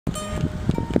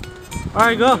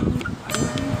Alright, go.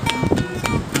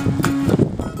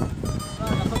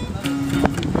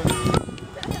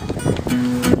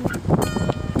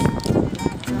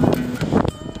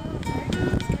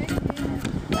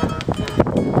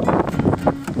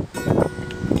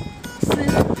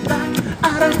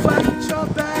 I don't fight your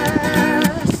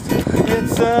best.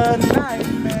 It's a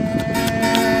nightmare.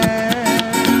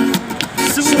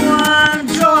 So I'm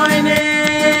joining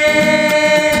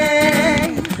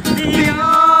the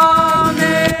army.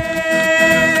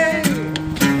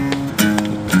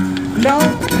 No,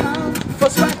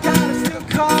 first I gotta still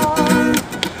call.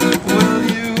 Will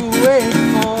you wait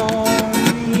for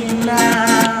me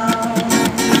now?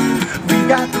 We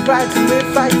got the right to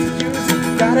live, fight to use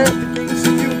it. Got everything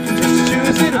so you can just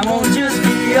choose it. I won't just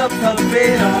be a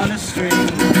puppet on a string.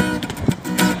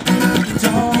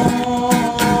 Don't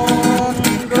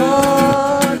go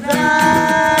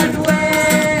that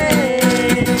way.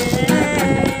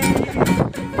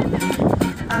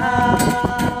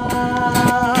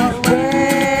 I'll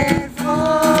wait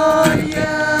for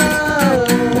you.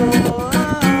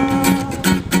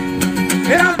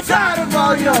 And I'm tired of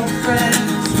all your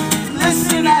friends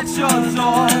listening at your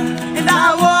door. And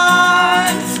I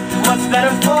want what's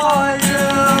better for you.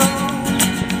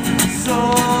 So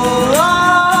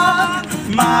long,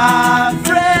 my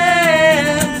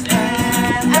friends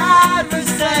and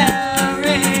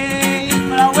adversaries.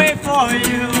 But I'll wait for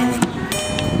you.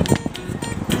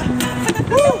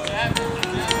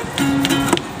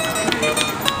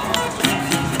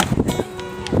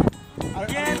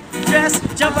 Get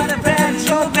dressed, jump out of bed,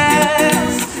 your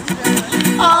best.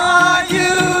 Are you?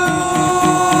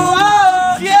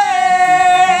 Oh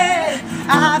yeah.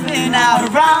 I've been out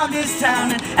around this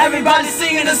town and everybody's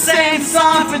singing the same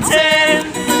song for 10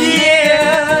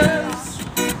 years.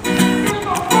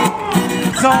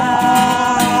 So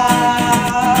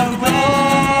I'll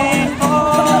wait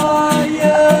for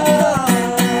you.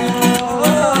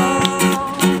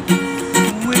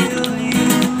 Will you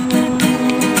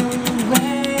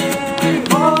wait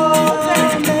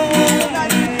for me?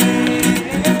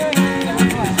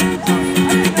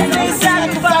 They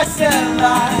sacrifice their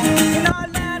lives in our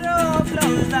ladder of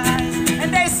those lies,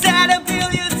 and they said a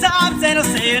billion times and I'll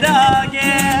say it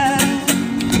again.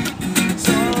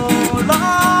 So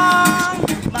long,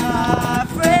 my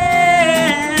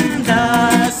friend,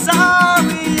 a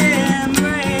sorry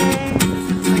embrace.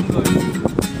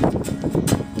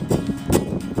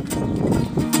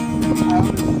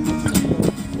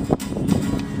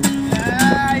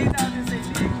 You know this is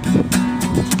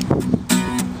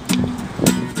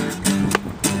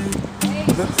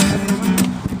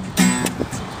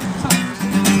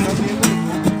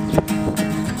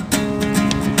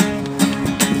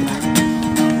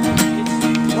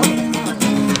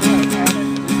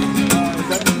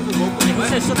Who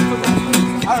said shut the fuck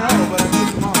up? I don't know, but